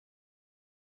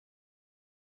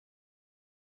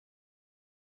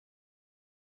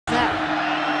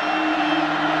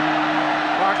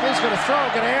throw,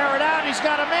 gonna air it out. He's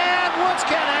got a man. Woods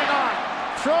can't hang on.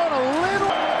 Thrown a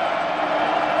little.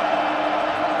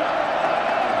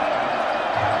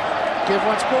 Give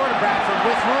once more to Bradford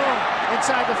with room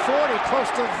inside the 40, close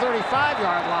to the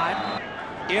 35-yard line.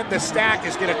 In the stack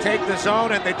is going to take the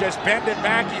zone, and they just bend it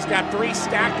back. He's got 3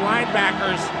 stacked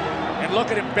linebackers, and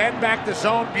look at him bend back the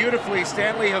zone beautifully.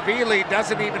 Stanley Havili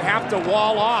doesn't even have to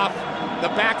wall off the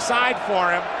backside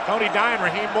for him. Tony Dye and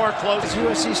Raheem Moore close.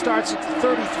 USC starts at the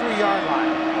 33-yard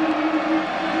line.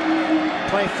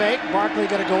 Play fake. Barkley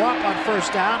going to go up on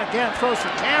first down. Again, throws for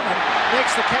Cameron.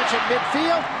 Makes the catch at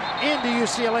midfield into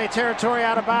UCLA territory,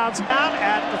 out of bounds, down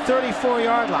at the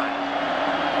 34-yard line.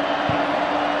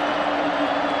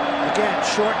 Again,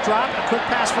 short drop, a quick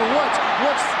pass for Woods.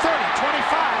 Woods 30,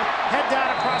 25, head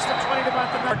down across the 20 to about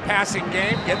the passing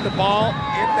game. Get the ball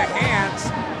in the hands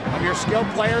of your skilled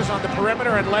players on the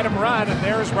perimeter and let him run. And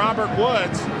there's Robert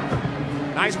Woods.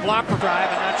 Nice block for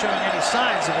drive, and not showing any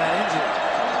signs of that injury.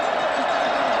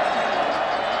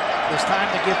 This time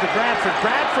to give to Bradford.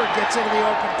 Bradford gets into the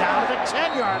open down to the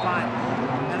 10-yard line.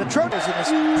 And the Trojans in his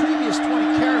previous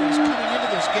 20 carries coming into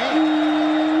this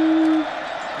game.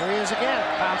 There he is again,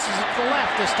 bounces it to the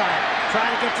left this time,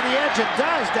 trying to get to the edge, and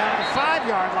does, down to the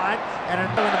 5-yard line, and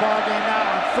another in the ball game now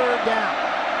on third down.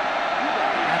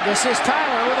 And this is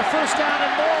Tyler with a first down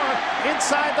and more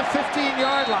inside the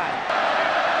 15-yard line.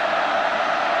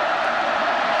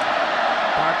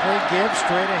 Barkley gives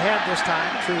straight ahead this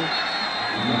time to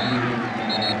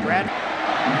Brad.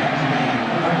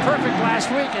 Perfect last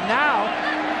week, and now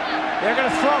they're going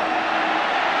to throw it.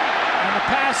 And the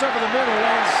pass over the middle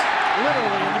is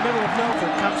literally in the middle of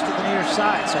Milford, comes to the near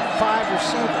side, so 5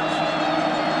 receivers.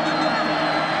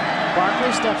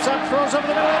 Barkley steps up, throws over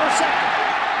the middle, intercepted.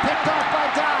 Picked off by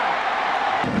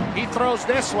Dye. He throws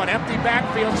this one, empty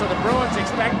backfield, so the Bruins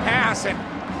expect pass, and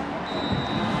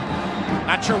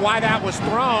not sure why that was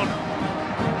thrown.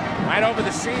 Right over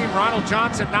the seam, Ronald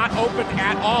Johnson not open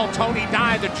at all. Tony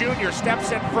Dye, the junior,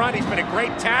 steps in front. He's been a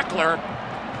great tackler,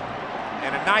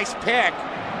 and a nice pick.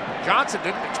 Johnson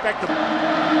didn't expect the...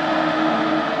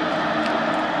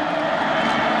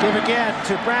 Give again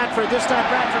to Bradford. This time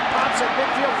Bradford pops at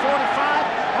midfield 45,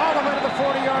 all the way to the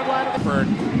 40-yard line. Bradford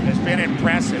has been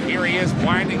impressive. Here he is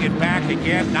winding it back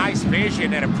again. Nice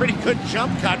vision and a pretty good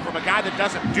jump cut from a guy that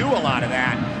doesn't do a lot of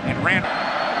that. And ran...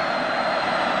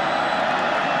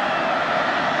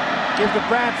 Give to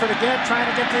Bradford again, trying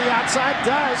to get to the outside.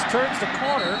 Does, turns the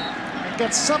corner, and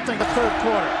gets something the third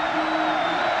quarter.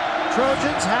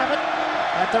 Trojans have it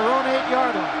at their own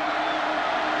 8-yard line.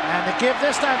 And they give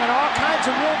this time, and all kinds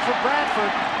of room for Bradford.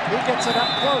 He gets it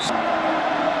up close.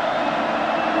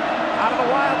 Out of the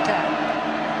Wildcat.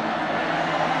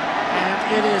 And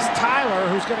it is Tyler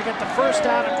who's going to get the first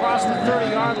down across the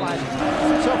 30-yard line.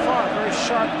 So far, a very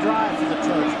sharp drive for the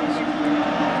Trojans.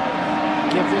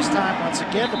 Give this time once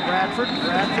again to Bradford.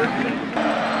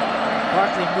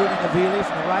 Barkley moving Havili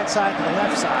from the right side to the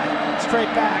left side. Straight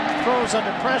back, throws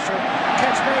under pressure.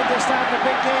 Catch made this time, the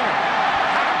big gainer.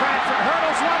 Bradford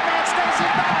hurdles, one man stays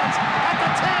in bounds at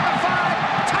the 10, the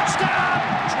 5, touchdown!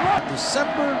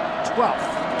 December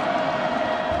 12th.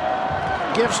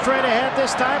 Give straight ahead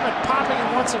this time, and popping it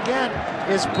once again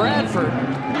is Bradford.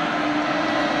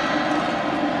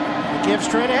 Give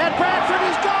straight ahead, Bradford,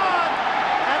 he's gone!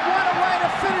 And what a way to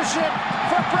finish it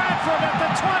for Bradford at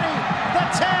the 20, the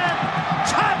 10,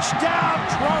 touchdown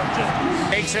Trojans!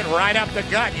 Takes it right up the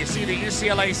gut. You see the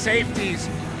UCLA safeties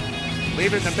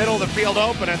leaving the middle of the field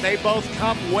open, and they both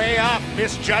come way up,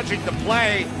 misjudging the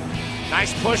play.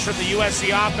 Nice push from the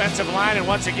USC offensive line, and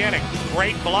once again, a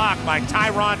great block by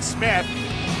Tyron Smith.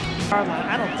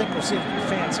 I don't think we'll see anything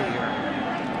fancy here.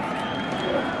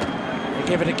 They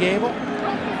give it to Gable,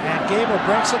 and Gable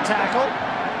breaks a tackle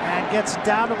and gets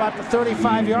down to about the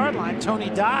 35-yard line. Tony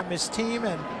Dye, his team,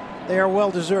 and they are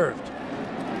well deserved.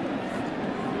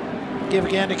 Give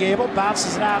again to Gable,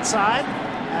 bounces it outside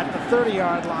at the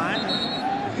 30-yard line,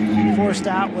 and forced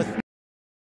out with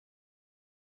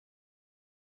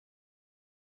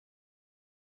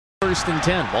first and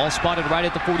 10. Ball spotted right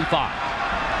at the 45.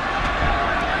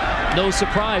 No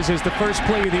surprise as the first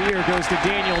play of the year goes to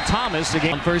Daniel Thomas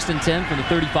again on first and 10 from the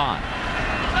 35.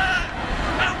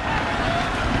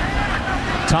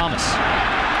 Thomas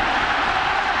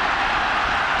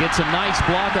gets a nice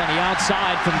block on the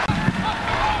outside from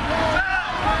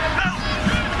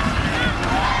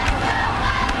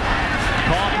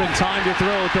Kaufman, time to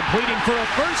throw, completing for a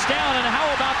first down, and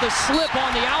how about the slip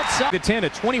on the outside? The 10, a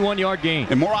 21-yard gain.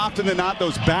 And more often than not,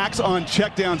 those backs on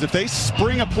checkdowns, if they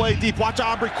spring a play deep, watch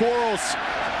Aubrey Quarles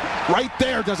right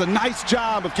there, does a nice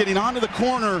job of getting onto the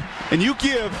corner, and you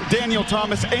give Daniel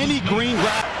Thomas any green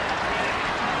grass.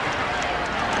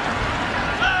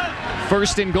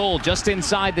 First and goal, just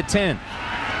inside the 10.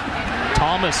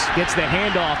 Thomas gets the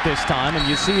handoff this time, and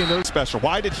you see in those special.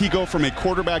 Why did he go from a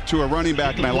quarterback to a running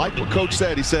back? And I like what Coach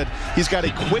said. He said he's got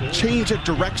a quick change of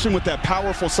direction with that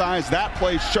powerful size. That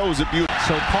play shows it beautifully.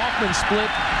 So Kaufman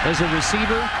split as a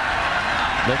receiver.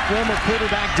 The former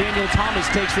quarterback Daniel Thomas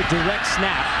takes the direct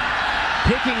snap,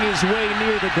 picking his way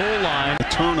near the goal line.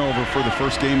 A turnover for the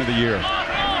first game of the year.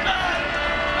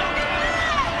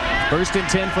 First and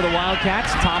 10 for the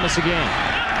Wildcats. Thomas again.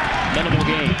 Minimal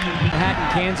gain. Manhattan,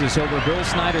 Kansas over Bill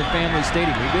Snyder Family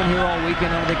Stadium. We've been here all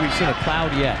weekend. I don't think we've seen a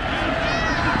cloud yet.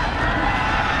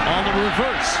 On the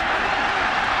reverse.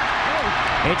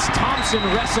 It's Thompson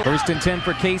wrestle. First and 10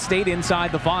 for K-State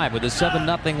inside the 5 with a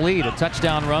 7-0 lead. A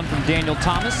touchdown run from Daniel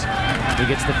Thomas. He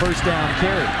gets the first down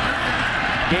carry.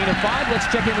 Gain of 5. Let's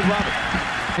check in with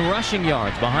Robert. Rushing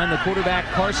yards behind the quarterback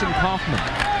Carson Kaufman.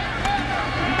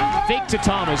 Fake to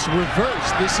Thomas.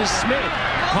 Reverse. This is Smith.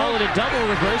 Call it a double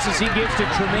reverse as he gives to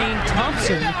Tremaine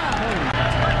Thompson.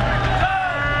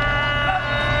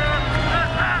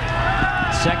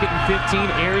 Second and 15.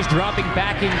 Ayers dropping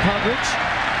back in coverage.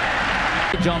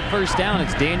 On first down,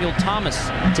 it's Daniel Thomas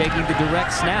taking the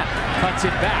direct snap. Cuts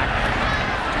it back.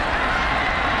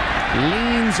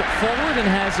 Leans forward and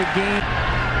has a gain.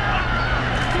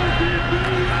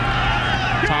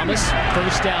 Thomas,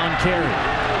 first down carry.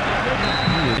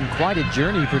 And quite a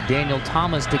journey for Daniel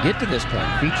Thomas to get to this point.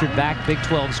 Featured back Big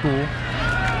 12 school.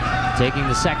 Taking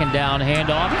the second down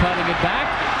handoff, cutting it back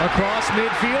across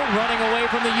midfield, running away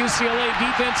from the UCLA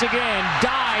defense again.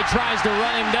 Dye tries to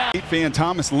run him down. Van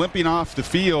Thomas limping off the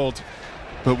field,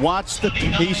 but watch the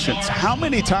patience. How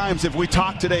many times have we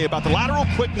talked today about the lateral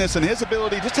quickness and his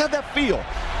ability just to have that feel?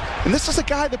 And this is a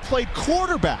guy that played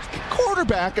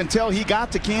quarterback until he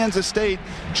got to Kansas State.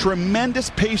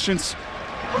 Tremendous patience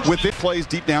with it. Plays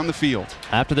deep down the field.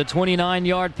 After the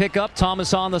 29-yard pickup,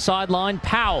 Thomas on the sideline.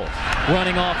 Powell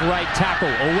running off right tackle.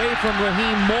 Away from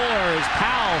Raheem Moore as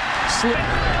Powell slipped.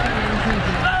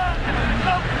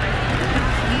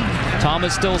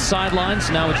 Thomas still sidelines.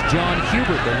 Now it's John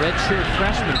Hubert, the redshirt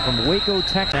freshman from Waco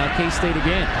Tech. Now K-State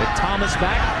again with Thomas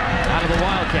back out of the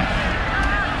Wildcat.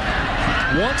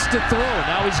 Wants to throw.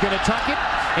 Now he's going to tuck it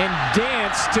and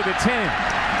dance to the 10.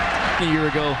 A year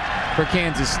ago for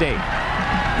Kansas State.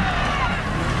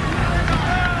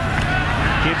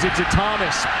 Gives it to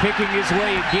Thomas, picking his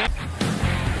way again.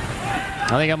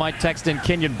 I think I might text in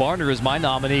Kenyon Barner as my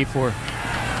nominee for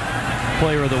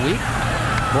Player of the Week.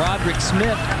 Broderick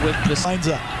Smith with the lines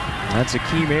up. That's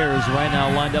Akeem Ayers right now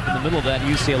lined up in the middle of that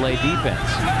UCLA defense.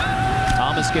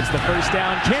 Thomas gets the first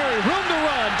down carry, room to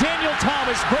run. Daniel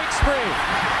Thomas breaks free.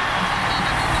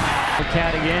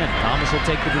 Cat again. Thomas will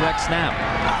take the direct snap.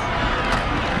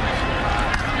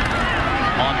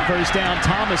 On first down,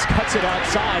 Thomas cuts it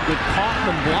outside with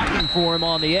Kaufman blocking for him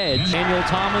on the edge. Daniel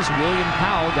Thomas, William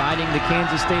Powell guiding the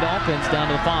Kansas State offense down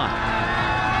to the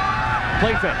 5.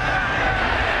 Play fake.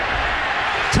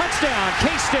 Touchdown,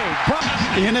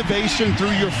 K-State. Innovation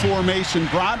through your formation.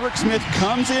 Broderick Smith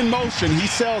comes in motion. He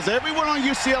sells everyone on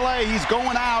UCLA. He's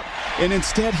going out, and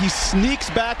instead he sneaks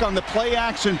back on the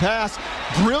play-action pass.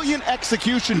 Brilliant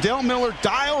execution. Del Miller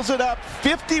dials it up.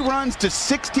 50 runs to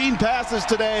 16 passes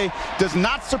today. Does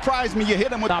not surprise me. You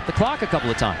hit him with... Stop the clock a couple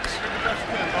of times.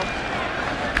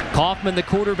 Kaufman, the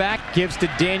quarterback, gives to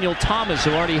Daniel Thomas,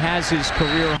 who already has his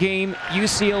career game.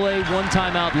 UCLA, 1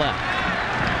 timeout left.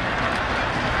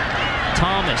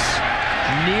 Thomas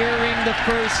nearing the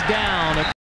first down.